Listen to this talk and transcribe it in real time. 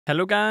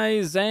Hello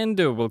guys, and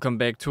welcome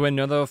back to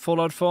another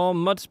Fallout 4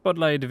 mod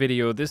spotlight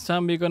video. This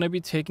time we're gonna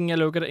be taking a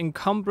look at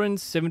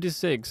Encumbrance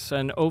 76,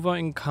 an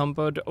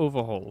Overencumbered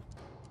overhaul.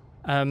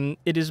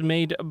 It is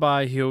made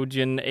by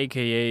Hyojin,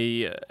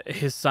 aka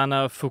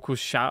Hisana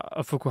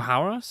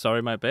Fukuhara,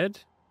 sorry my bad.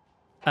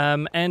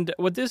 And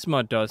what this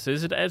mod does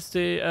is it adds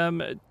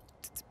the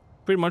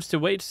pretty much the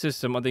weight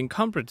system, or the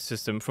encumbered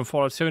system, from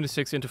Fallout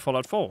 76 into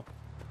Fallout 4.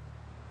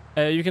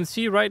 You can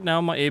see right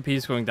now my AP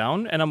is going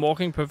down, and I'm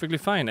walking perfectly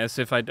fine, as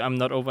if I'm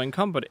not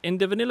over-encumbered. In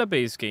the vanilla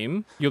base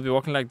game, you'll be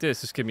walking like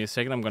this. Just give me a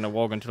second, I'm gonna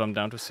walk until I'm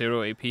down to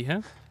 0 AP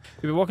here.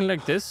 You'll be walking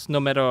like this,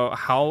 no matter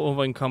how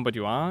over-encumbered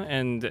you are,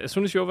 and as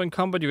soon as you're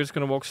over-encumbered, you're just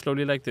gonna walk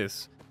slowly like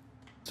this.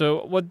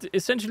 So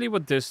essentially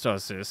what this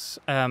does is,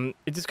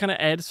 it just kind of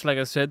adds, like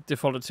I said, the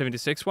Fallout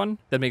 76 one.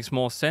 That makes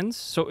more sense.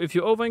 So if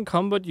you're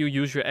over-encumbered, you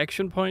use your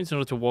action points in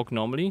order to walk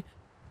normally.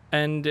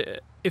 And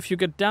if you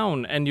get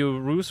down and you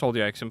lose all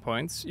your action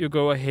points, you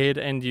go ahead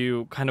and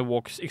you kind of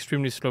walk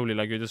extremely slowly,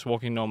 like you're just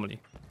walking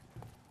normally.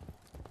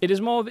 It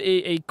is more of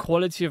a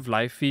quality of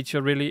life feature,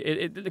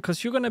 really,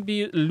 because you're going to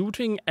be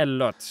looting a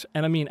lot,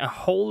 and I mean a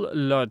whole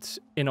lot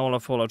in all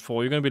of Fallout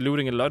 4. You're going to be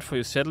looting a lot for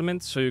your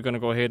settlement, so you're going to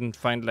go ahead and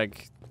find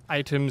like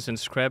items and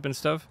scrap and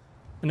stuff.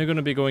 And you're going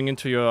to be going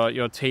into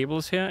your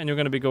tables here, and you're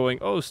going to be going,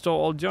 oh, store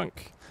all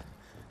junk.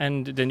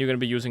 And then you're going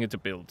to be using it to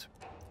build.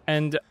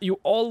 And you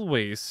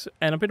always,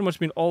 and I pretty much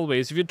mean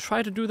always, if you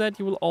try to do that,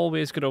 you will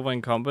always get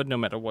over-encumbered no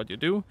matter what you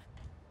do.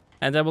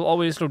 And that will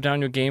always slow down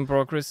your game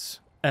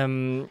progress.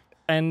 And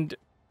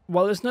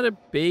while it's not a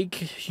big,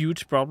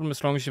 huge problem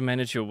as long as you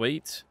manage your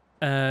weight,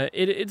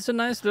 it's a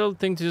nice little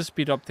thing to just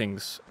speed up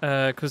things.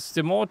 Because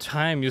the more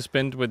time you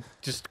spend with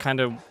just kind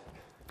of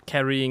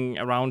carrying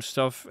around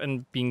stuff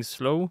and being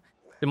slow,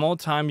 the more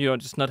time you're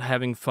just not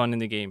having fun in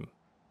the game.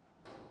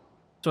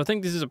 So I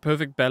think this is a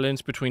perfect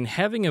balance between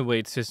having a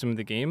weight system in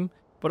the game,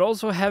 but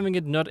also having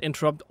it not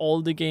interrupt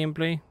all the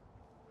gameplay.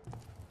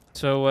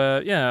 So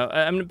yeah,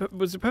 I mean,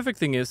 the perfect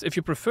thing is, if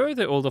you prefer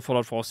the older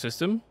Fallout 4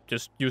 system,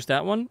 just use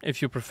that one.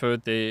 If you prefer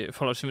the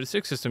Fallout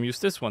 76 system, use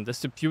this one. That's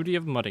the beauty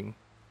of modding.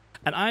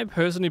 And I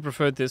personally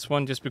prefer this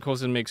one just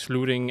because it makes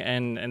looting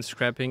and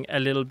scrapping a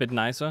little bit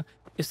nicer.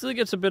 It still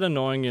gets a bit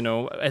annoying, you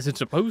know, as it's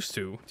supposed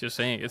to. Just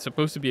saying, it's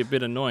supposed to be a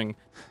bit annoying.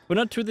 But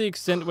not to the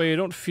extent where you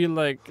don't feel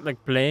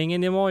like playing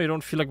anymore. You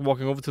don't feel like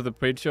walking over to the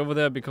bridge over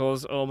there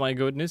because, oh my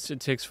goodness, it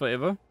takes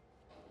forever.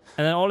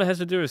 And then all it has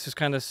to do is just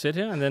kind of sit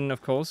here. And then,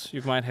 of course,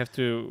 you might have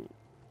to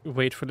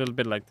wait for a little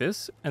bit like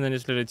this. And then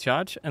just let it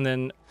charge. And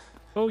then,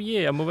 oh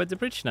yeah, I'm over at the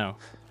bridge now.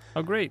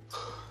 Oh, great.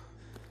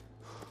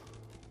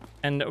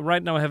 And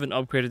right now I haven't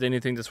upgraded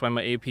anything. That's why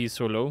my AP is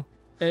so low.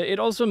 It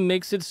also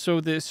makes it so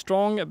the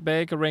strong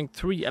bag rank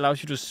 3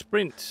 allows you to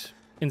sprint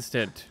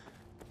instead.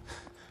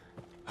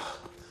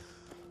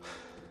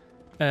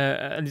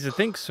 At least I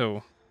think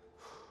so.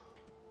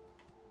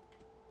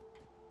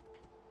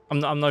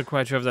 I'm not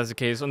quite sure if that's the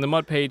case. On the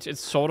mod page, it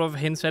sort of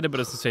hints at it, but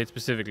doesn't say it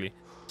specifically.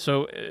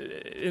 So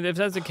if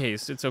that's the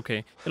case, it's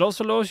okay. It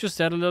also lowers your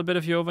stat a little bit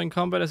if you're over in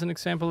combat, as an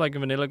example, like a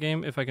vanilla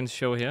game, if I can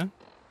show here.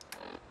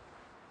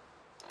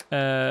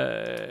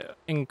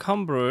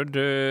 Encumbered,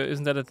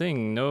 isn't that a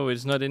thing? No,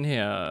 it's not in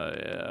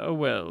here. Oh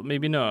well,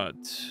 maybe not.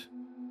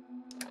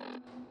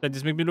 That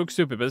just makes me look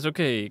stupid, but it's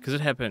okay, because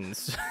it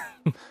happens.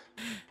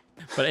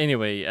 But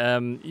anyway,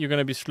 you're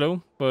gonna be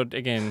slow, but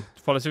again,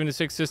 Fallout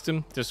 76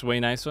 system, just way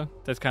nicer.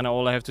 That's kind of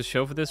all I have to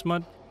show for this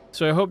mod.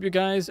 So I hope you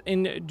guys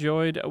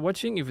enjoyed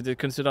watching. If you did,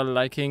 consider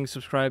liking,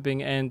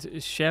 subscribing,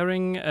 and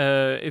sharing.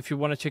 If you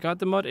want to check out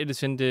the mod, it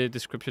is in the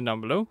description down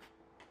below.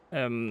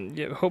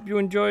 Yeah, hope you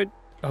enjoyed.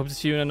 I hope to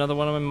see you in another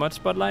one of my mod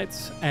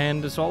spotlights,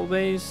 and as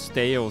always,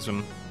 stay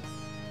awesome.